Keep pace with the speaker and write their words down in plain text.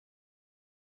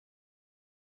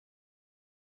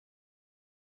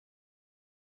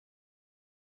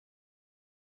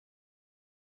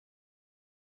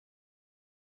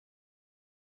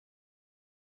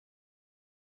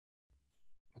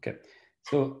Okay,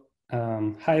 so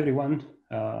hi everyone.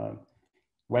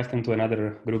 Welcome to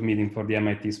another group meeting for the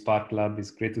MIT Spark Lab.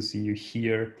 It's great to see you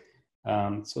here.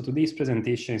 So today's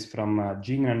presentation is from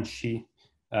Jingran Shi.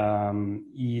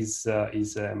 He's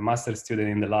a master student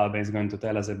in the lab and is going to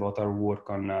tell us about our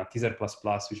work on TEASER++,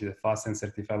 which is a fast and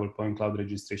certifiable point cloud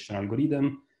registration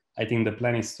algorithm. I think the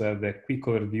plan is to have a quick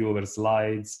overview over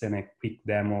slides and a quick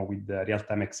demo with the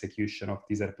real-time execution of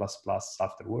TEASER++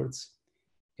 afterwards.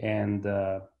 And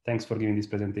thanks for giving this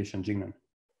presentation, Jingnan.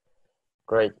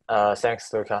 Great,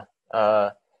 thanks, Luca.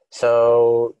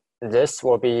 So this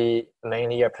will be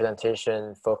mainly a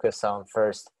presentation focused on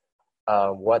first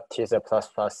what TEASER++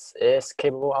 is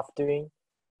capable of doing,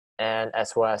 and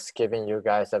as well as giving you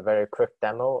guys a very quick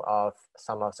demo of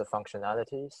some of the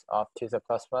functionalities of TEASER++,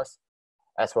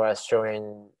 as well as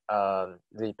showing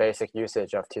the basic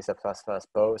usage of TEASER++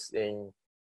 both in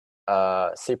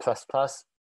C++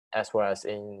 as well as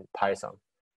in Python.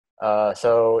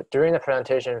 So during the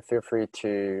presentation, feel free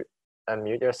to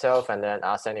unmute yourself and then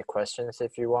ask any questions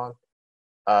if you want.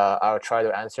 I'll try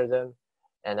to answer them.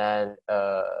 And then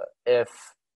I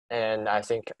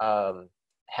think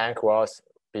Hank will also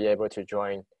be able to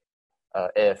join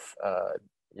if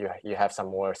you have some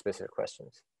more specific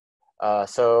questions.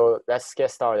 So let's get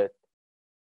started.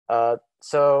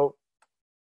 So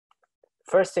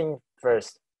first thing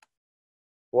first,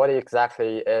 what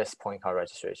exactly is point cloud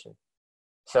registration?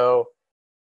 So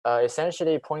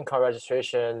essentially, point cloud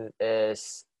registration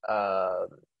is a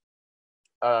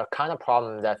kind of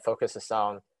problem that focuses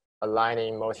on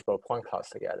aligning multiple point clouds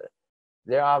together.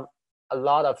 There are a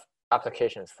lot of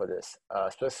applications for this,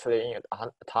 specifically in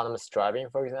autonomous driving,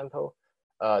 for example.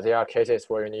 There are cases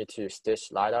where you need to stitch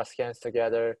LiDAR scans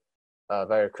together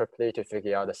very quickly to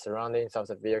figure out the surroundings of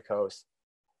the vehicles.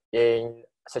 In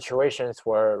situations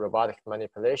where robotic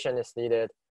manipulation is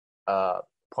needed,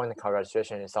 point cloud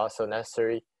registration is also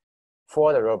necessary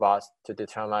for the robots to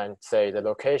determine, say, the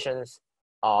locations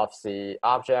of the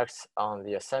objects on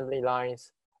the assembly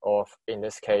lines, or in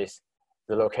this case,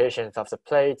 the locations of the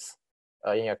plates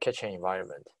in a kitchen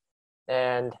environment.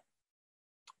 And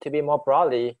to be more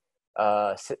broadly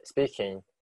speaking,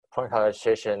 point cloud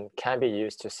registration can be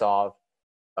used to solve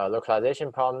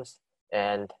localization problems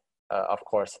and of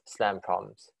course, SLAM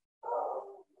problems.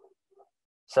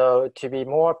 So to be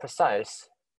more precise,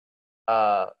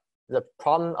 the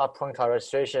problem of point cloud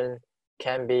registration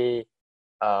can be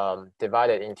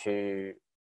divided into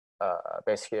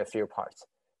basically a few parts.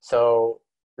 So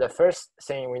the first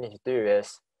thing we need to do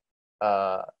is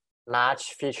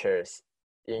match features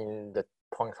in the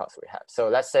point clouds we have. So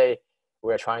let's say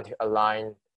we're trying to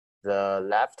align the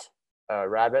left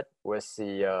rabbit with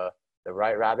the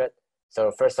right rabbit. So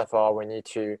first of all, we need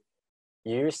to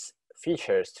use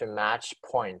features to match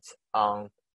points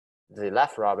on the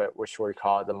left rabbit, which we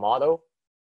call the model,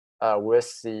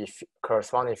 with the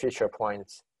corresponding feature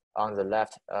points on the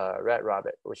left red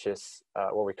rabbit, which is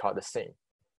what we call the scene.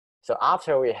 So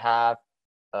after we have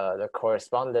the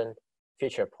corresponding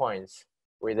feature points,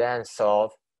 we then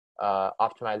solve an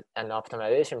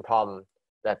optimization problem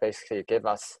that basically give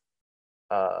us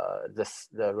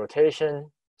the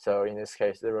rotation. So in this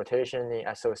case, the rotation in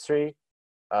SO3,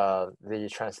 the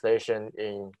translation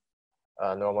in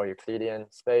normal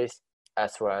Euclidean space,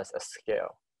 as well as a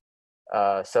scale.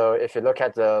 So if you look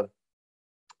at the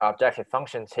objective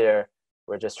functions here,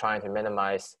 we're just trying to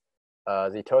minimize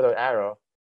the total error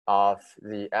of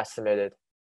the estimated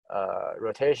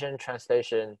rotation,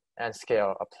 translation, and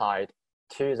scale applied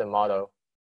to the model,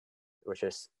 which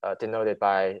is denoted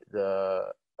by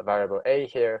the variable A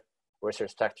here, with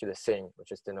respect to the scene,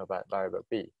 which is denoted by variable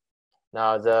B.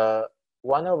 Now, the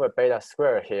 1 over beta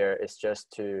square here is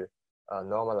just to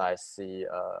normalize the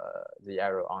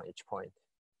error on each point.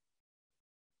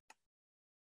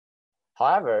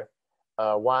 However,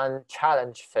 one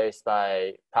challenge faced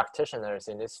by practitioners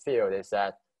in this field is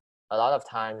that a lot of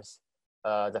times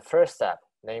the first step,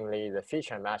 namely the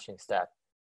feature matching step,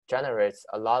 generates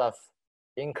a lot of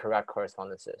incorrect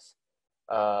correspondences.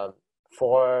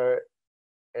 For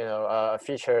a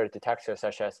feature detector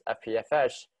such as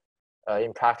FPFH,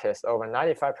 in practice, over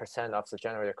 95% of the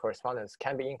generated correspondence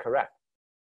can be incorrect.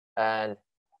 And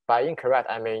by incorrect,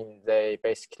 I mean they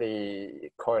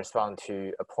basically correspond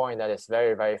to a point that is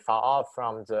very, very far off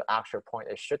from the actual point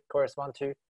it should correspond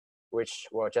to, which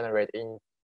will generate in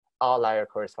outlier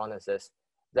correspondences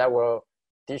that will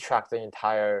detract the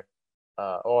entire,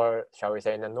 or shall we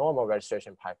say, the normal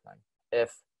registration pipeline,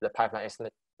 if the pipeline is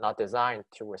not designed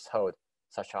to withhold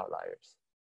such outliers.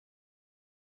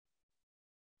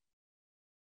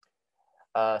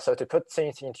 So to put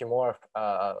things into more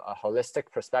a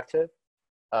holistic perspective,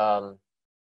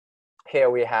 here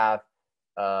we have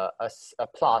a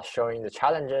plot showing the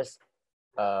challenges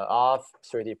of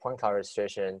 3D point cloud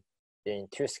registration in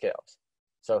 2 scales.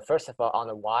 So first of all, on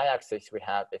the y-axis, we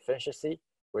have efficiency,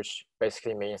 which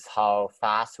basically means how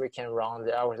fast we can run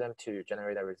the algorithm to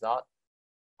generate a result.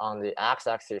 On the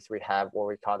x-axis, we have what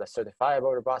we call the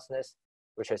certifiable robustness,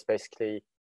 which is basically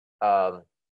how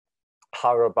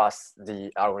robust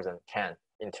the algorithm can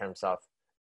in terms of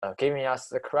giving us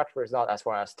the correct result as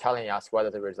well as telling us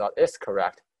whether the result is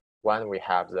correct when we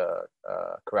have the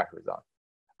correct result,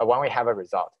 when we have a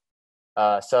result.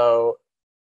 So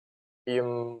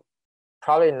you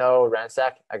probably know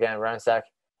RANSAC. Again, RANSAC,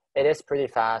 it is pretty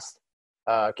fast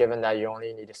given that you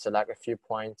only need to select a few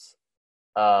points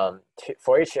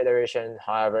for each iteration.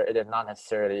 However, it is not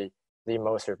necessarily the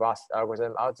most robust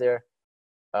algorithm out there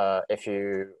if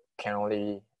you can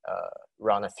only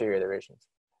run a few iterations.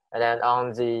 And then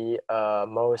on the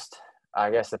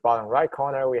the bottom right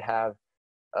corner, we have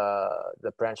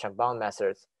the branch and bound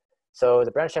methods. So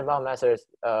the branch and bound methods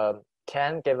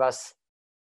can give us,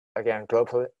 again,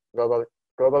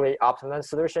 globally optimum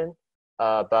solution,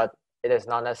 but it is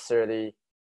not necessarily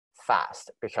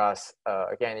fast because,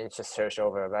 again, you just search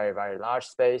over a very, very large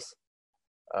space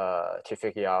to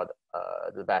figure out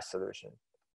the best solution.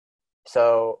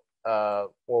 So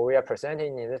what we are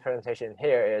presenting in this presentation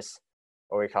here is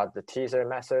what we call the TEASER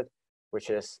method, which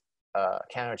is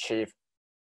can achieve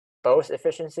both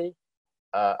efficiency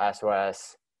as well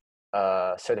as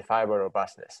certifiable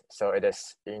robustness. So it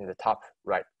is in the top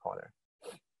right corner.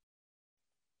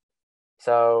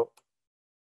 So,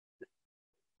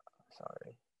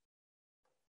 sorry.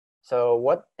 So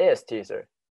what is TEASER?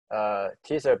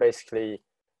 TEASER basically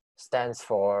stands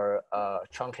for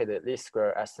truncated least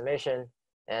square estimation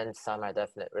and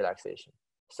semi-definite relaxation.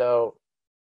 So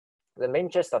the main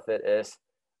gist of it is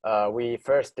we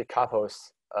first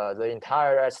decouples the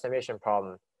entire estimation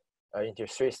problem into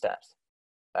 3 steps: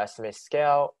 estimate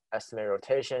scale, estimate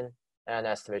rotation, and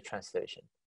estimate translation.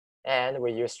 And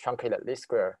we use truncated least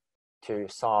square to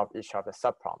solve each of the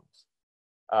subproblems.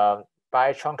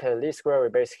 By truncated least square, we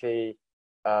basically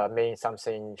mean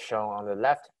something shown on the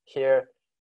left here.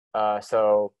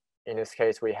 So in this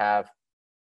case, we have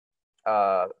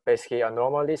basically a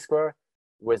normal least square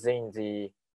within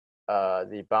the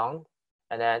bound.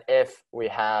 And then if we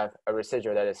have a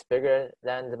residual that is bigger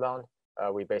than the bound,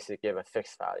 we basically give a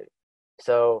fixed value.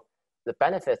 So the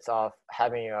benefits of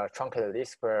having a truncated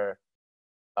least square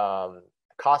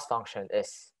cost function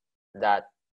is that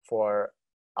for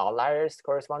outliers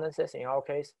correspondences, in our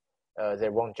case, they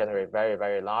won't generate very,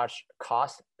 very large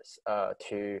costs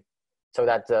so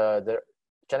that the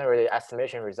generated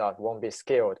estimation result won't be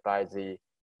scaled by the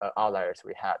outliers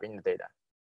we have in the data.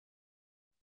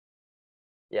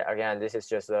 Yeah, again, this is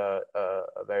just a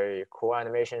very cool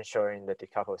animation showing the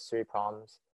decoupled 3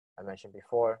 problems I mentioned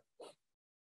before.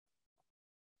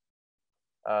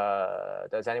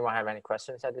 Does anyone have any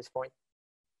questions at this point?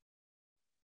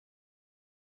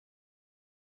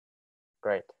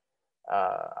 Great.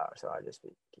 So I'll just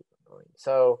keep going.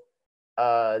 So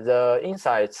the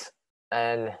insights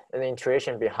and the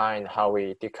intuition behind how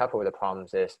we decouple the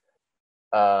problems is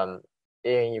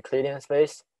in Euclidean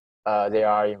space, there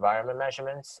are environment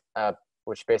measurements,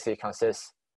 which basically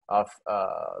consists of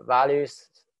values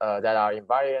that are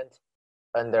invariant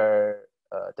under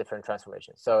different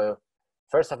transformations. So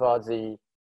first of all, the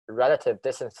relative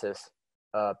distances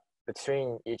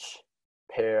between each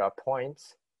pair of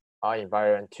points are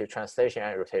invariant to translation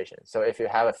and rotation. So if you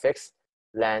have a fixed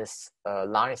length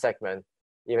line segment,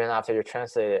 even after you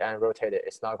translate it and rotate it,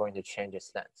 it's not going to change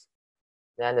its length.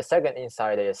 Then the second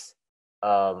insight is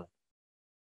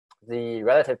the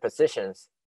relative positions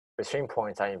between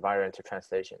points are invariant to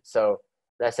translation. So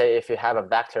let's say if you have a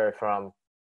vector from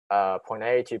point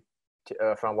A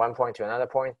from one point to another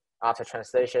point, after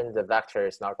translation, the vector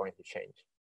is not going to change.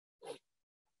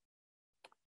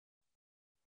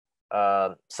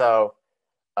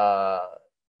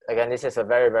 Again, this is a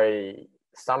very, very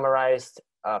summarized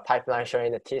pipeline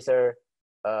showing the TEASER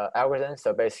algorithm.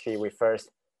 So basically, we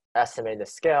first estimate the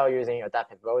scale using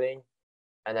adaptive voting,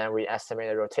 and then we estimate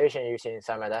the rotation using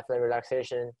semi-definite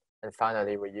relaxation, and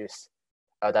finally, we use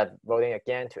that voting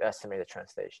again to estimate the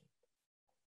translation.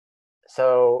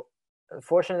 So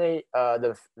unfortunately,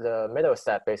 the middle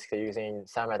step, basically using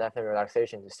semi-definite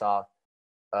relaxation to solve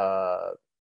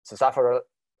for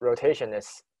rotation,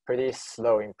 is pretty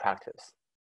slow in practice.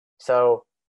 So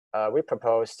we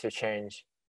propose to change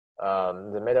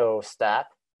the middle step,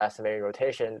 estimating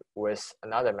rotation, with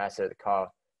another method called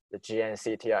the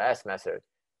GNC-TLS method,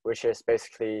 which is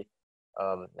basically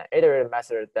an iterative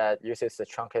method that uses the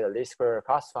truncated least square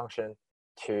cost function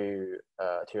to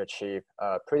achieve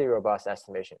a pretty robust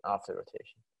estimation of the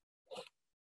rotation.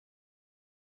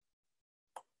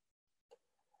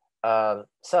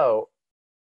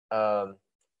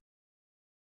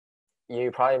 You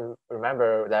probably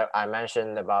remember that I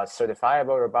mentioned about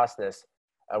certifiable robustness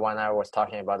when I was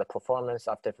talking about the performance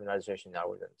of different registration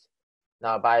algorithms.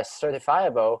 Now, by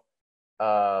certifiable,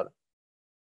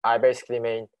 I basically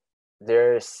mean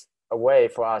there's a way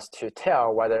for us to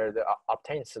tell whether the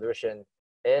obtained solution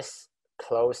is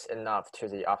close enough to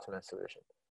the optimum solution.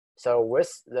 So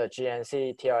with the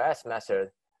GNC TLS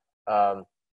method,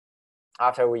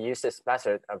 after we use this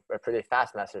method, a pretty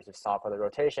fast method to solve for the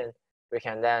rotation, we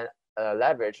can then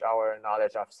leverage our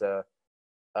knowledge of the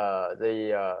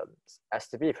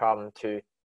STB problem to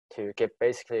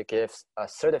basically give a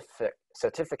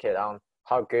certificate on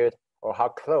how good or how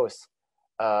close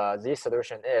the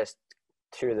solution is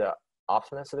to the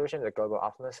optimum solution, the global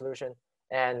optimum solution,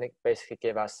 and basically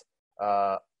give us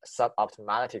a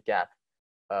suboptimality gap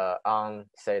on,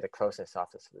 say, the closest of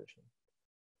the solution.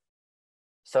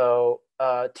 So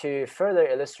to further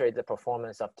illustrate the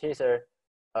performance of TEASER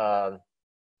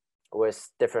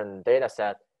with different data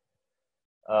set,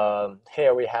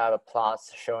 here we have a plot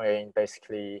showing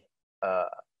basically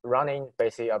running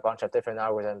basically a bunch of different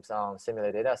algorithms on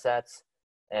similar data sets.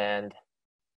 And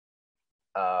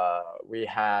we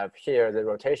have here the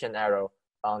rotation arrow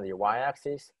on the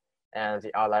y-axis and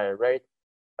the outlier rate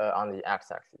on the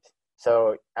x-axis.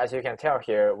 So as you can tell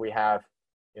here, we have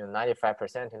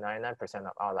 95% to 99%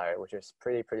 of outlier, which is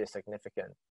pretty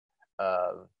significant.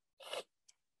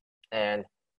 And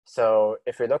so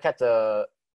if we look at the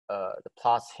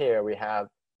plots here, we have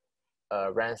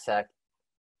ransack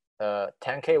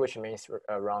 10K, which means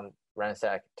around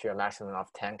ransack to a maximum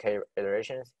of 10K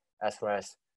iterations, as well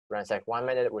as ransack 1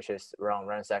 minute, which is around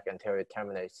ransack until it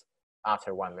terminates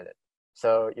after 1 minute.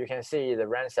 So you can see the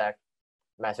ransack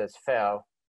methods fail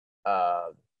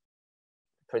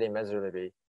pretty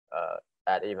miserably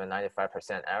at even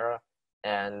 95% error.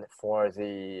 And for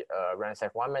the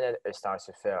ransack 1 minute, it starts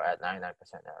to fail at 99%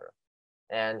 error.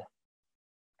 And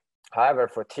however,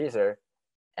 for TEASER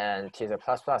and TEASER++,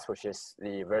 which is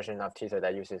the version of TEASER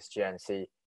that uses GNC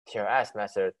TLS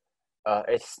method,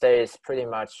 it stays pretty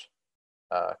much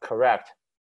correct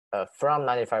from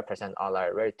 95%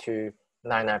 outlier rate to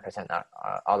 99%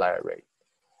 outlier rate.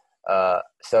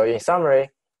 So in summary,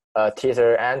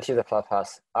 TEASER and TEASER++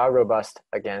 are robust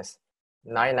against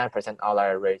 99%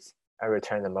 outlier rates and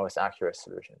return the most accurate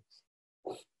solutions.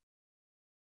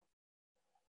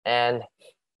 And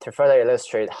to further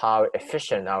illustrate how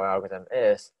efficient our algorithm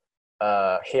is,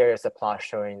 here is a plot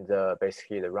showing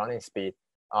basically the running speed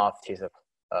of TEASER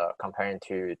comparing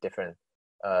to different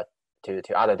to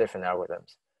other different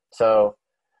algorithms. So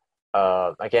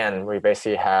again, we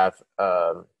basically have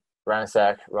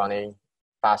ransack running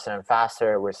faster and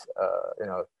faster with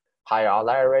higher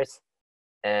outlier rates,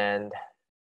 and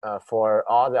for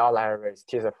all the outlier rates,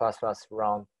 TEASER++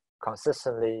 run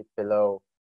consistently below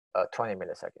 20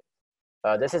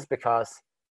 milliseconds. This is because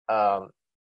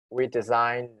we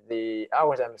designed the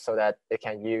algorithm so that it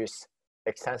can use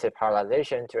extensive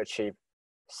parallelization to achieve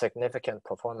significant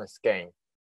performance gain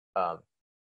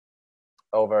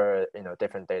over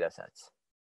different data sets.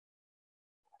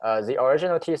 The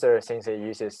original TEASER, since it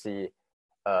uses the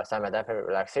semi-definite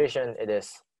relaxation, it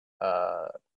is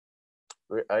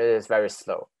very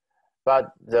slow.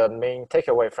 But the main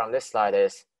takeaway from this slide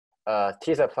is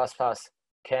TEASER++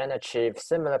 can achieve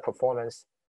similar performance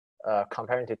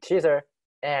comparing to TEASER,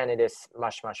 and it is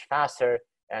much faster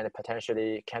and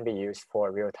potentially can be used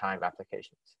for real-time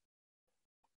applications.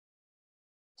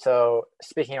 So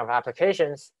speaking of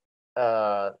applications,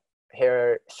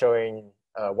 here showing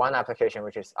one application,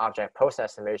 which is object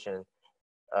post-estimation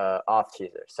of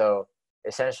TEASER. So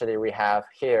essentially we have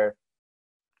here,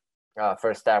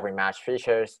 first step, we match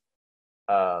features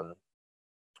from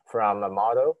a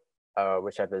model,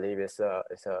 which I believe is a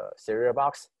serial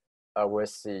box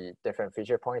with the different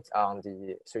feature points on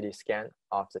the 3D scan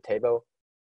of the table.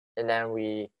 And then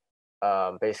we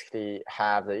basically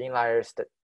have the inliers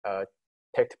that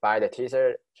picked by the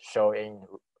TEASER shown in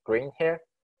green here.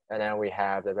 And then we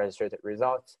have the registered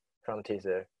results from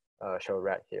TEASER shown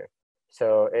red here.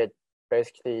 So it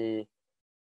basically,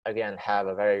 again, have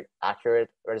a very accurate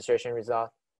registration result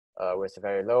with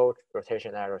very low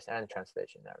rotation errors and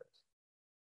translation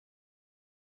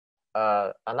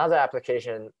errors. Another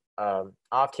application of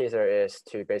TEASER is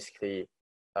to basically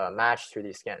match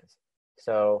 3D scans.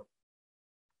 So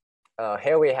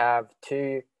here we have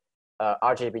two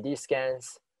RGBD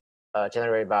scans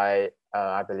generated by,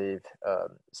 I believe,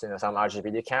 some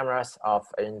RGBD cameras of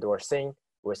an indoor scene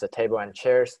with a table and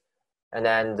chairs. And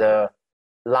then the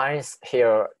lines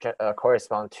here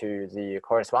correspond to the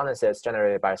correspondences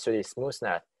generated by 3D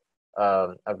SmoothNet,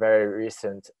 a very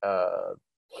recent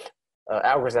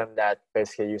algorithm that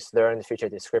basically uses learned feature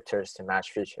descriptors to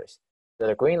match features. So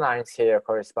the green lines here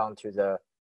correspond to the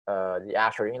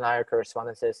actual inlier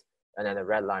correspondences, and then the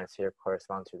red lines here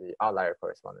correspond to the outlier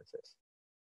correspondences.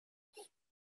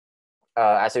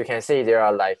 As you can see, there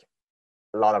are like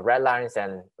a lot of red lines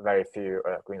and very few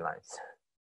green lines.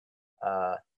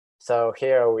 So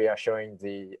here we are showing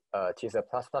the TEASER++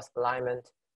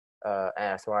 alignment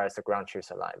as well as the ground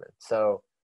truth alignment. So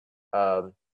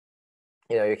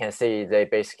you can see they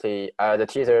basically, the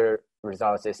TEASER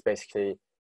results is basically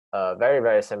very,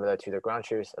 very similar to the ground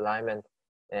truth alignment,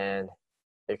 and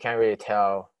you can't really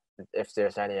tell if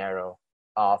there's any error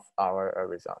of our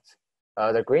results.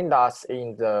 The green dots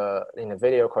in the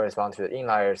video correspond to the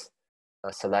inliers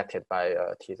selected by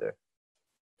TEASER.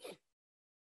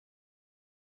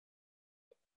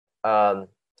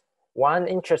 One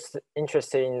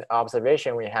interesting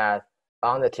observation we had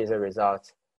on the TEASER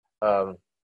results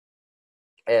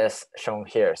is shown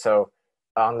here. So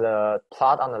on the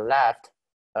plot on the left,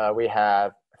 we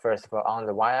have, first of all, on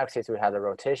the y-axis, we have the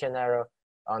rotation arrow.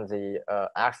 On the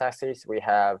x-axis, we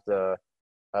have the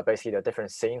basically the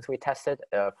different scenes we tested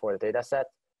for the data set.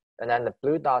 And then the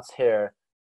blue dots here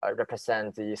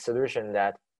represent the solution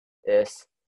that is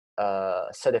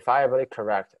certifiably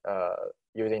correct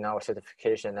using our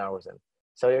certification algorithm.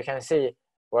 So you can see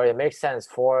where it makes sense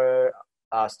for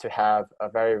us to have a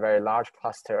very, very large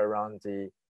cluster around the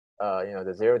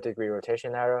the 0-degree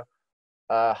rotation arrow.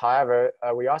 However,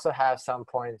 we also have some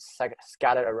points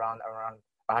scattered around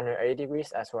 180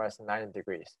 degrees as well as 90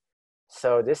 degrees.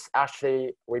 So this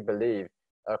actually, we believe,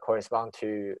 corresponds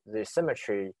to the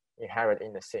symmetry inherent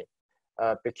in the scene.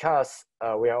 Because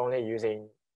we are only using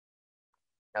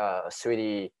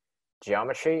 3D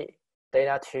geometry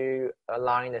data to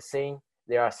align the scene,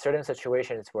 there are certain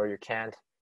situations where you can't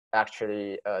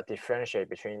actually differentiate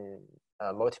between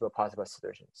multiple possible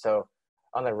solutions. So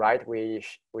on the right, we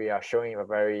are showing a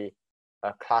very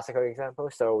classical example.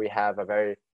 So we have a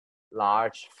very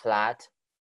large flat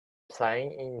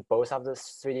plane in both of the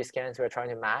 3D scans we're trying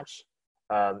to match.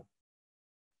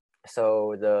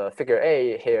 So the figure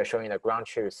A here showing the ground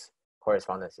truth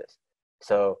correspondences.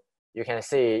 So you can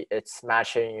see it's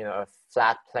matching a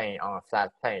flat plane on a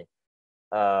flat plane.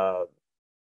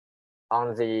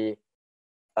 On the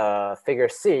figure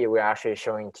C, we're actually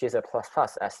showing TEASER++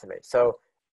 estimate. So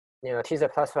TEASER++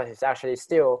 is actually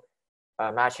still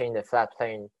matching the flat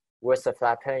plane with the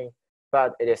flat plane,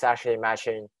 but it is actually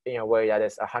matching in a way that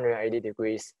is 180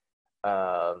 degrees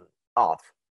off.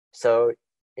 So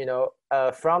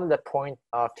from the point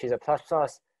of TEASER++,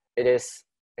 it is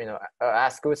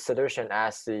as good solution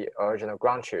as the original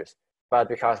ground truth. But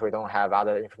because we don't have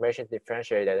other information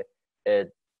differentiated,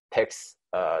 it picks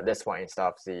this one instead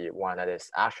of the one that is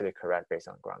actually correct based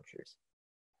on ground truth.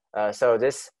 So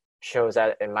this shows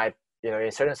that it might,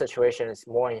 in certain situations,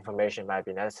 more information might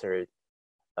be necessary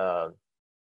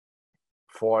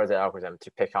for the algorithm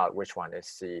to pick out which one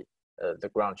is the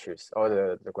ground truth or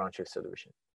the ground truth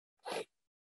solution.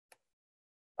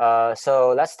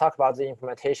 So let's talk about the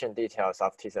implementation details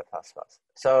of TEASER++.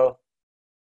 So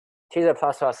TEASER++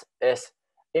 is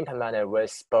implemented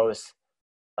with both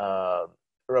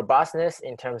robustness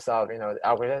in terms of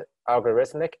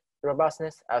algorithmic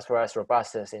robustness, as well as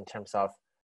robustness in terms of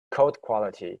code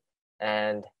quality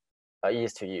and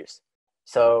ease to use.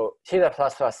 So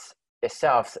TEASER++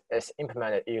 itself is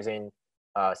implemented using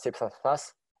C++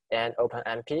 and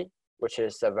OpenMP, which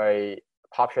is a very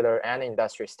popular and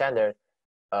industry standard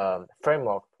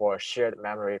framework for shared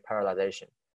memory parallelization.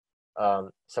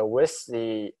 So with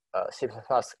the C++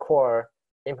 core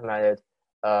implemented,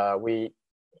 we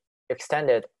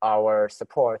extended our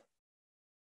support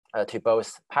to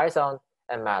both Python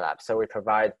and MATLAB. So we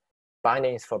provide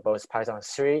bindings for both Python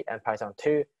 3 and Python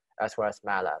 2, as well as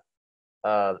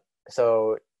MATLAB.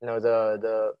 So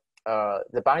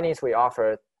the bindings we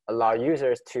offer allow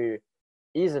users to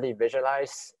easily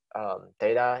visualize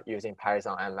data using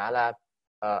Python and MATLAB,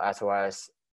 as well as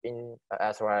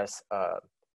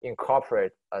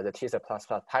incorporate the TEASER++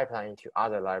 pipeline into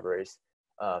other libraries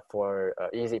for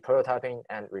easy prototyping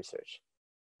and research.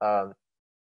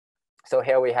 So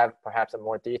here we have perhaps a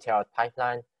more detailed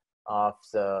pipeline of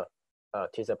the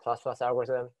TEASER++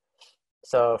 algorithm.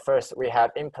 So first, we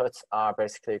have inputs are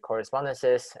basically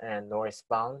correspondences and noise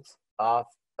bounds of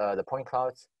the point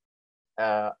clouds.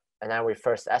 And then we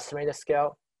first estimate the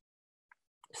scale.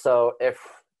 So if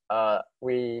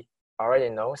we already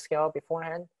know scale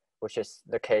beforehand, which is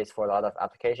the case for a lot of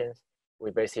applications, we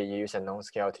basically use a known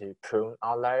scale to prune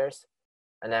outliers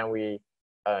and then we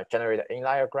generate an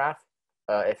inlier graph.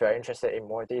 If you're interested in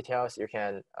more details, you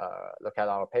can look at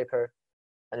our paper.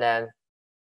 And then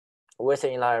with the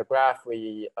inlier graph,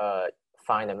 we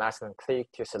find the maximum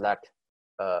clique to select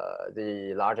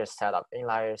the largest set of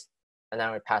inliers, and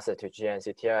then we pass it to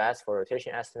GNC TLS for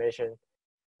rotation estimation,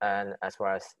 and as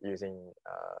well as using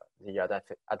the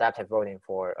adaptive voting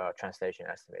for translation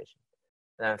estimation.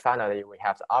 And then finally, we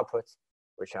have the outputs,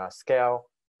 which are scale,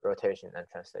 rotation, and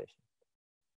translation.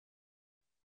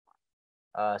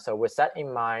 So with that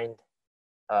in mind,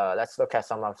 let's look at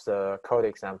some of the code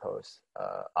examples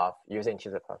of using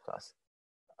TEASER++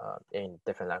 in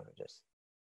different languages.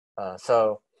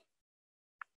 So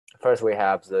first we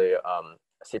have the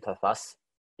C++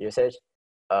 usage.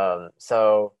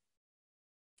 So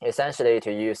essentially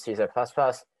to use TEASER++,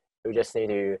 you just need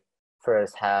to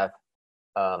first have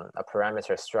a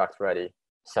parameter struct ready.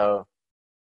 So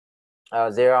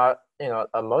there are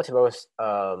multiple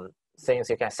things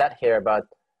you can set here, but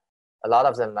a lot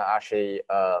of them are actually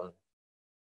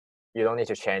you don't need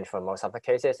to change for most of the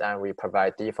cases, and we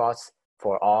provide defaults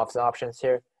for all of the options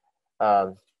here.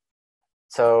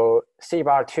 So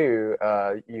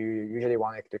cbar2, you usually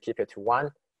want to keep it to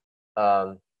 1.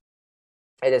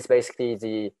 It is basically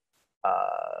the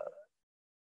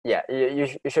you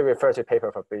should refer to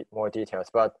paper for more details,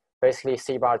 but basically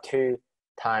cbar2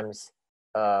 times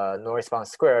noise bound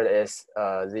squared is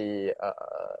the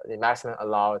maximum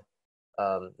allowed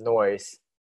noise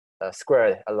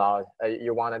squared allowed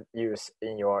you want to use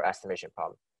in your estimation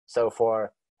problem. So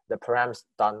for the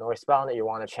params.noisebound, you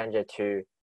want to change it to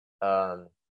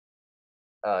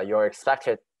your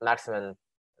expected maximum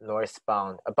noise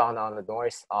bound on the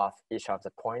noise of each of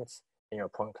the points in your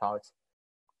point clouds.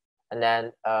 And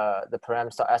then the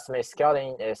params.estimate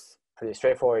scaling is pretty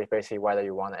straightforward. It's basically whether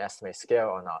you want to estimate scale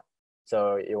or not.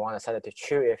 So you want to set it to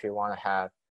true if you want to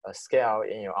have a scale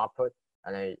in your output,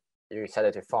 and then you set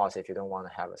it to false if you don't want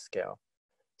to have a scale.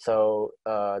 So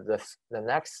the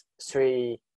next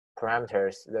 3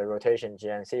 parameters, the rotation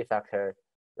GNC factor,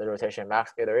 the rotation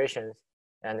max iterations,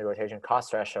 and the rotation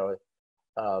cost threshold,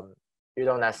 you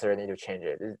don't necessarily need to change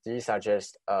it. These are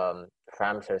just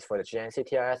parameters for the GNC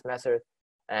TLS method,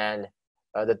 and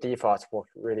the defaults work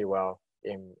really well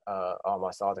in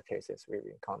almost all the cases we've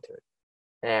encountered.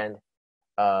 And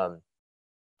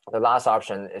the last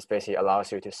option is basically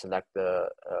allows you to select the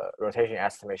rotation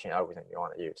estimation algorithm you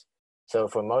want to use. So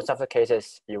for most of the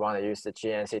cases, you want to use the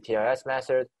GNC TLS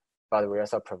method, but we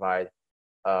also provide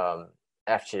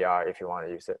FGR if you want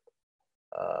to use it.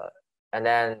 And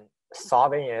then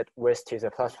solving it with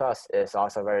TEASER++ is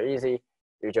also very easy.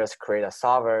 You just create a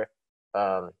solver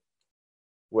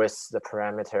with the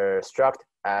parameter struct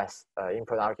as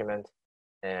input argument,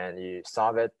 and you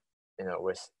solve it,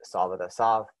 with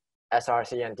solver.solve.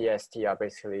 SRC and DST are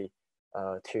basically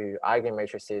 2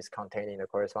 eigenmatrices containing the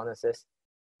correspondences,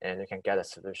 and you can get a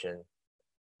solution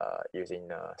using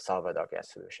the solver.get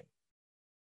solution.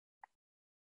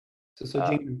 So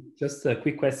Jing, just a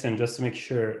quick question, just to make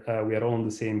sure we are all on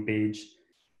the same page.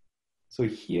 So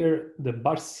here, the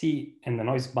bar C and the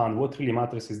noise bound, what really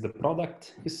matters is the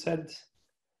product, you said.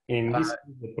 In this case,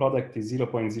 the product is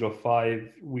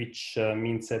 0.05, which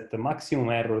means that the maximum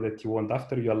error that you want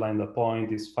after you align the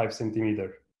point is 5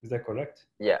 centimeters. Is that correct?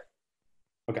 Yeah.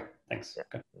 Okay, thanks. Yeah.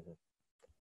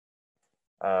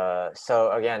 Okay.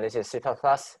 So again, this is C++,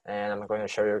 and I'm going to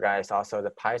show you guys also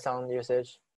the Python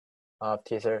usage of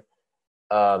TEASER.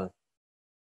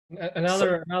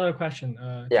 Another question.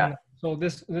 Yeah. So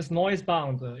this noise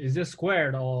bound, is this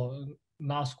squared or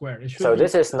not squared? So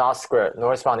this is not squared.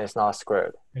 Noise bound is not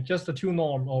squared. It's just the 2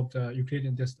 norm of the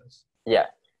Euclidean distance. Yeah.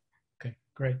 Okay,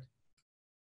 great.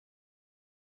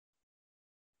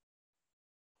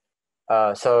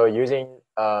 So using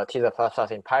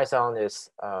TEASER++ in Python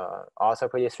is also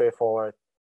pretty straightforward.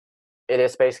 It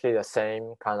is basically the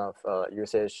same kind of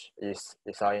usage you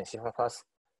saw in C++.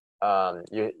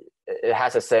 It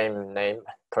has the same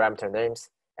parameter names,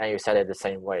 and you set it the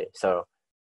same way. So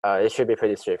it should be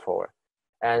pretty straightforward.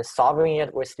 And solving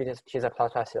it with TEASER++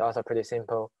 is also pretty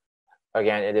simple.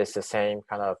 Again, it is the same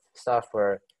kind of stuff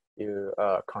where you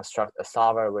construct a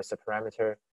solver with the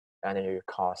parameter, and then you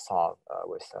call solve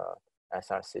with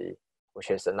SRC, which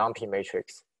is the NumPy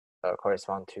matrix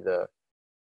correspond to the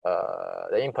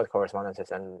input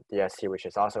correspondences, and DST, which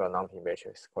is also a NumPy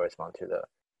matrix, correspond to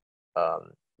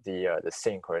the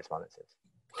sync correspondences.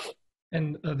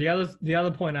 And the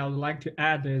other point I would like to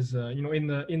add is,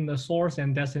 in the source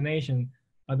and destination,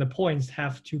 the points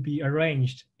have to be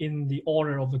arranged in the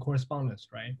order of the correspondence,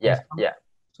 right? Yeah, yeah.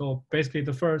 So basically,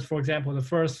 for example, the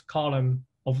first column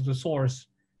of the source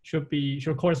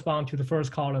should correspond to the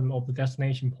first column of the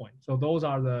destination point. So those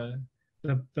are the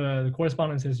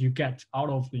correspondences you get out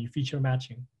of the feature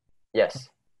matching. Yes,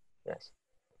 yes.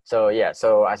 So yeah,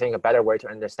 so I think a better way to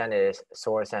understand it is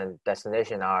source and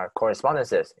destination are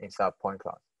correspondences instead of point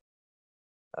cloud.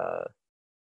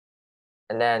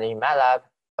 And then in MATLAB,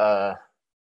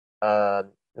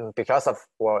 because of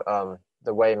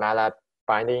the way MATLAB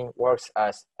binding works,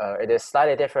 as it is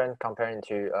slightly different comparing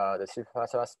to the C++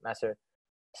 method.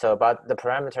 So, but the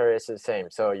parameter is the same.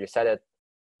 So you set it,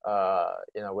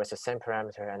 with the same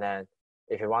parameter, and then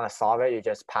if you want to solve it, you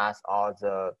just pass all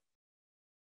the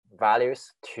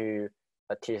values to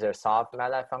a teaser solve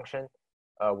MATLAB function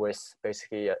with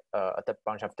basically a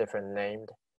bunch of different named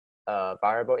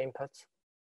variable inputs.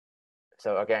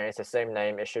 So again, it's the same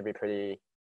name. It should be pretty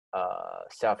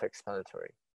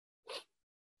self-explanatory.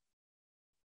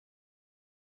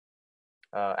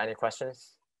 Any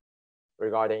questions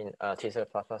regarding TEASER++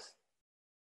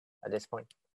 at this point?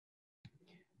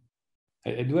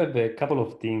 I do have a couple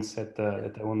of things that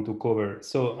I want to cover.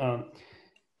 So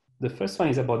the first one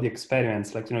is about the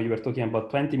experiments. Like, you were talking about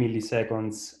 20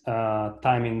 milliseconds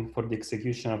timing for the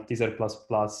execution of TEASER++.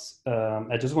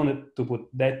 I just wanted to put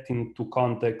that into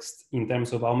context in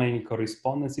terms of how many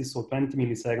correspondences. So 20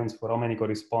 milliseconds for how many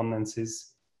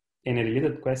correspondences. And a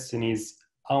related question is,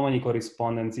 how many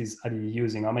correspondences are you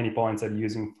using? How many points are you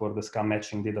using for the scan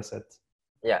matching dataset?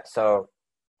 Yeah, so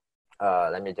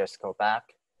let me just go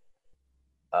back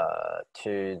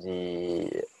to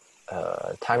the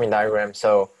timing diagram.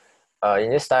 So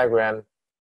in this diagram,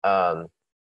 I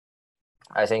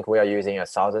think we are using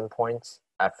 1,000 points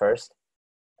at first,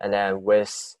 and then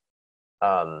with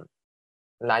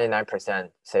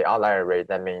 99% say outlier rate,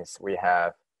 that means we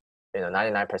have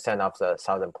 99% of the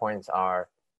 1,000 points are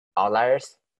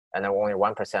outliers, and then only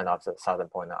 1% of the 1,000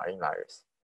 points are inliers.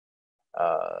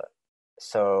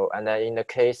 So, and then in the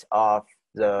case of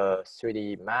the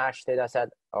 3D match dataset,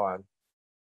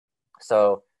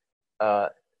 so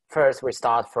first we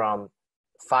start from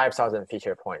 5,000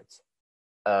 feature points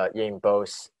in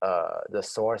both the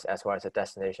source as well as the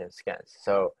destination scans.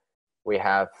 So we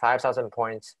have 5,000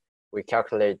 points. We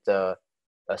calculate the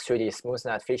 3D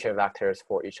SmoothNet feature vectors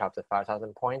for each of the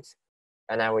 5,000 points,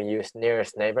 and then we use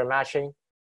nearest neighbor matching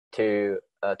to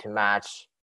match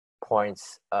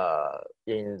points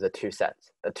in the two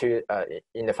sets,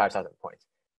 in the 5,000 points.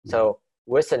 So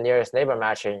with the nearest neighbor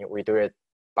matching, we do it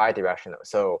bidirectional.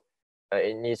 So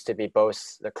it needs to be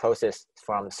both the closest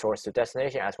from source to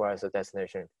destination as well as the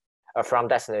destination from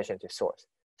destination to source.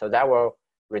 So that will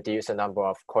reduce the number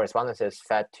of correspondences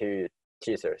fed to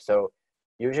teaser. So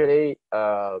usually,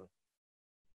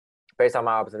 based on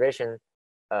my observation,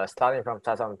 starting from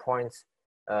 1,000 points,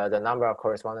 the number of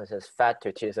correspondences fed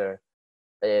to teaser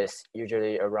is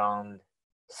usually around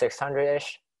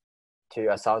 600-ish to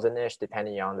 1,000-ish,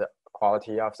 depending on the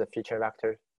quality of the feature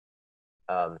vector.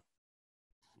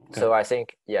 Okay. So I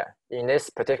think, yeah, in this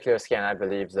particular scan, I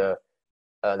believe the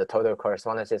total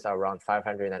correspondences are around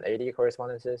 580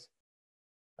 correspondences.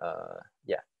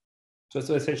 Yeah. So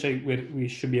essentially, we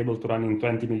should be able to run in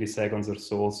 20 milliseconds or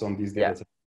so also on this data set.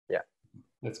 Yeah.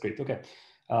 That's great. Okay.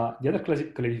 The other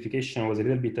clarification was a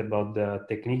little bit about the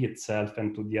technique itself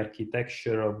and to the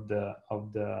architecture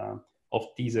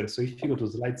of teaser. So if you go to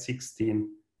slide 16,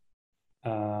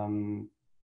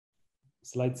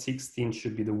 slide 16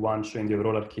 should be the one showing the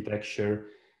overall architecture.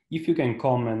 If you can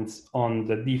comment on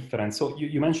the difference. So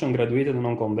you mentioned graduated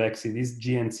non-convexity, this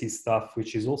GNC stuff,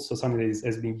 which is also something that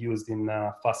has been used in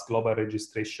fast global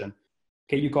registration.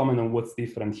 Can you comment on what's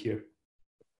different here?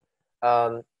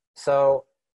 So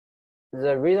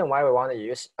the reason why we want to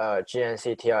use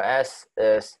GNC TLS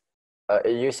is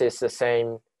it uses the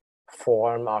same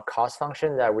form or cost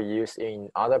function that we use in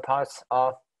other parts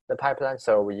of the pipeline.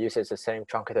 So we use the same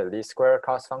truncated least square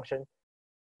cost function.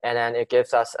 And then it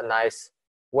gives us a nice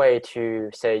way to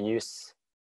say use,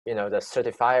 the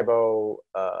certifiable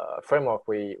framework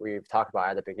we've talked about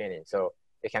at the beginning. So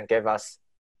it can give us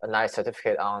a nice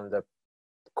certificate on the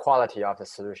quality of the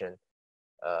solution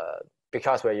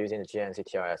because we're using the GNC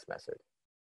TLS method.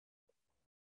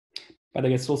 But I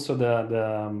guess also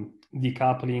the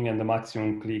decoupling and the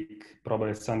maximum click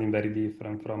probably is something very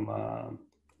different from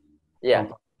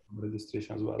from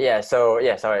registration as well. Yeah. So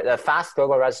sorry. The fast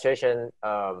global registration,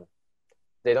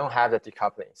 they don't have the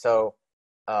decoupling. So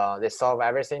they solve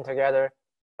everything together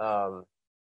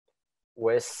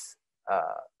with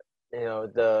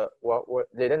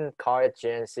they didn't call it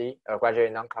GNC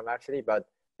graduated non-convexity, but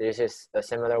this is a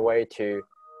similar way to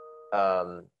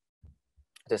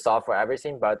solve for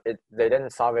everything, but they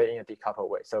didn't solve it in a decoupled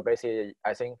way. So basically,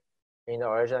 I think in the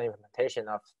original implementation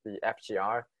of the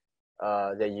FGR,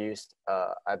 they used,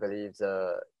 I believe,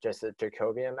 just the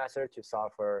Jacobian method to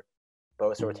solve for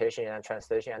both rotation and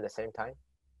translation at the same time.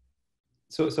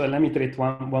 So let me iterate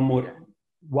one more.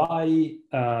 Why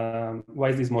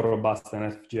is this more robust than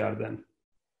FGR then?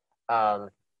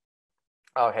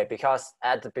 Okay, because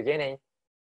at the beginning,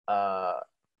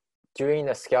 during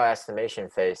the scale estimation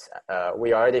phase,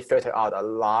 we already filtered out a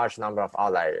large number of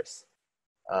outliers.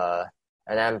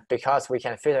 And then because we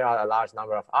can filter out a large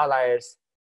number of outliers,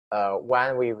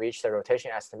 when we reach the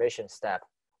rotation estimation step,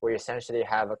 we essentially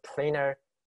have a cleaner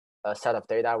set of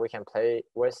data we can play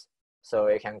with, so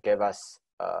it can give us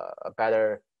a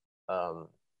better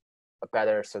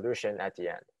solution at the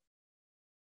end.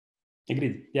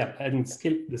 Agreed. Yeah, and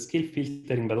the scale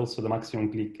filtering, but also the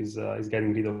maximum click is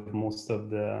getting rid of most of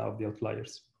the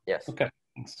outliers. Yes. Okay.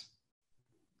 Thanks.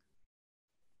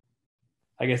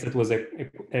 I guess it was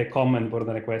a comment more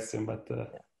than a question, but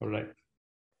all right.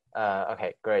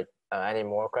 Okay, great. Any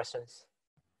more questions?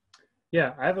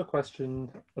 Yeah, I have a question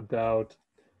about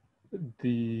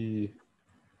the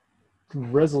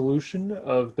resolution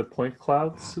of the point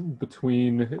clouds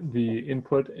between the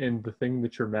input and the thing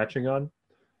that you're matching on.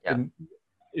 Yeah. And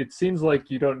it seems like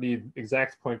you don't need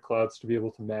exact point clouds to be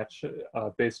able to match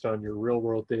based on your real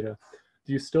world data.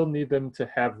 Do you still need them to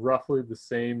have roughly the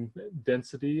same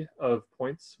density of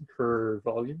points per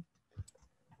volume?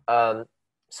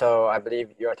 So I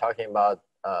believe you're talking about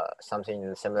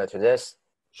something similar to this.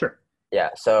 Sure. Yeah,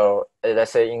 so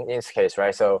let's say in this case,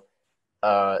 right? So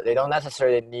they don't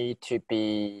necessarily need to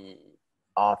be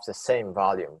of the same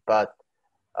volume, but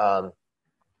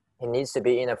it needs to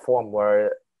be in a form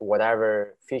where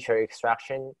whatever feature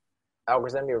extraction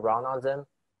algorithm you run on them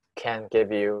can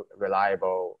give you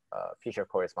reliable feature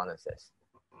correspondences.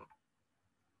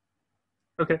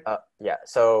 Okay. Yeah,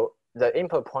 so the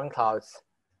input point clouds,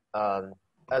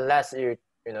 unless you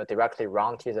directly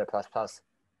run TEASER++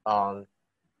 on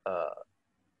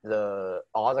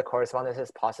all the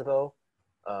correspondences possible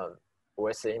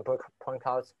with the input point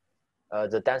clouds,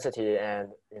 the density and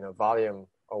volume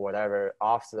or whatever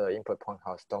of the input point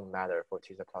clouds don't matter for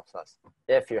TEASER++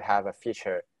 if you have a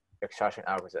feature extraction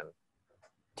algorithm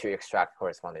to extract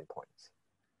corresponding points.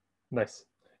 Nice.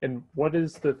 And what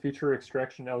is the feature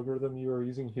extraction algorithm you are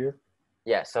using here?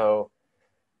 Yeah, so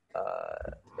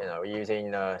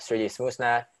using 3D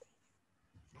SmoothNet,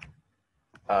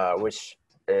 which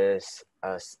is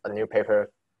a new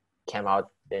paper came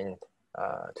out in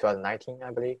 2019,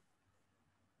 I believe.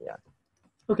 Yeah.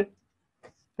 Okay.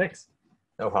 Thanks.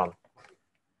 No problem.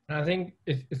 I think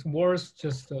it's worth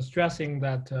just stressing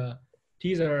that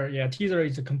TEASER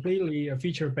is a completely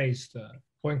feature-based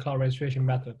point cloud registration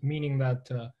method, meaning that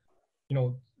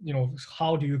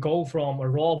how do you go from a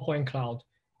raw point cloud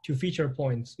to feature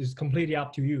points is completely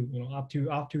up to you. Up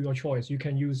to your choice. You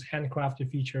can use handcrafted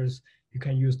features, you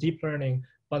can use deep learning,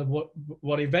 but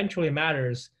what eventually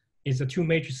matters is the two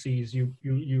matrices you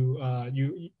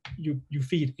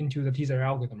feed into the TEASER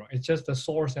algorithm. Right? It's just the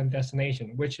source and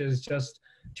destination, which is just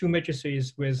two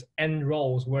matrices with n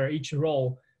rows, where each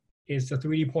row is a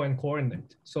 3D point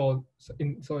coordinate. So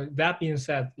that being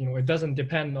said, it doesn't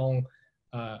depend on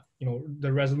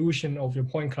the resolution of your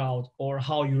point cloud or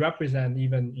how you represent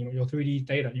even your 3D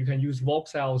data. You can use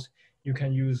voxels, you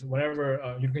can use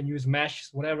whatever, you can use mesh,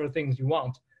 whatever things you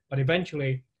want. But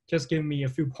eventually, just give me a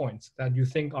few points that you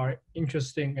think are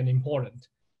interesting and important,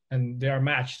 and they are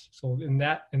matched. So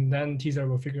and then TEASER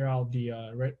will figure out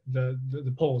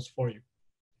the pose for you.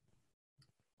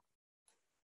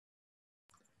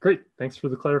 Great. Thanks for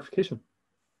the clarification.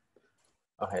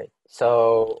 Okay.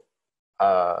 So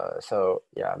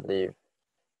yeah, I believe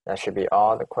that should be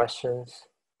all the questions.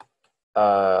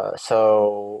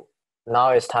 So now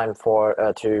it's time for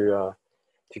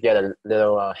to get a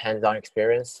little hands-on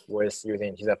experience with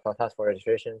using TEASER++ for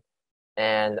registration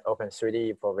and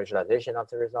Open3D for visualization of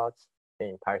the results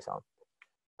in Python.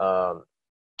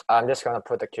 I'm just gonna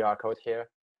put the QR code here.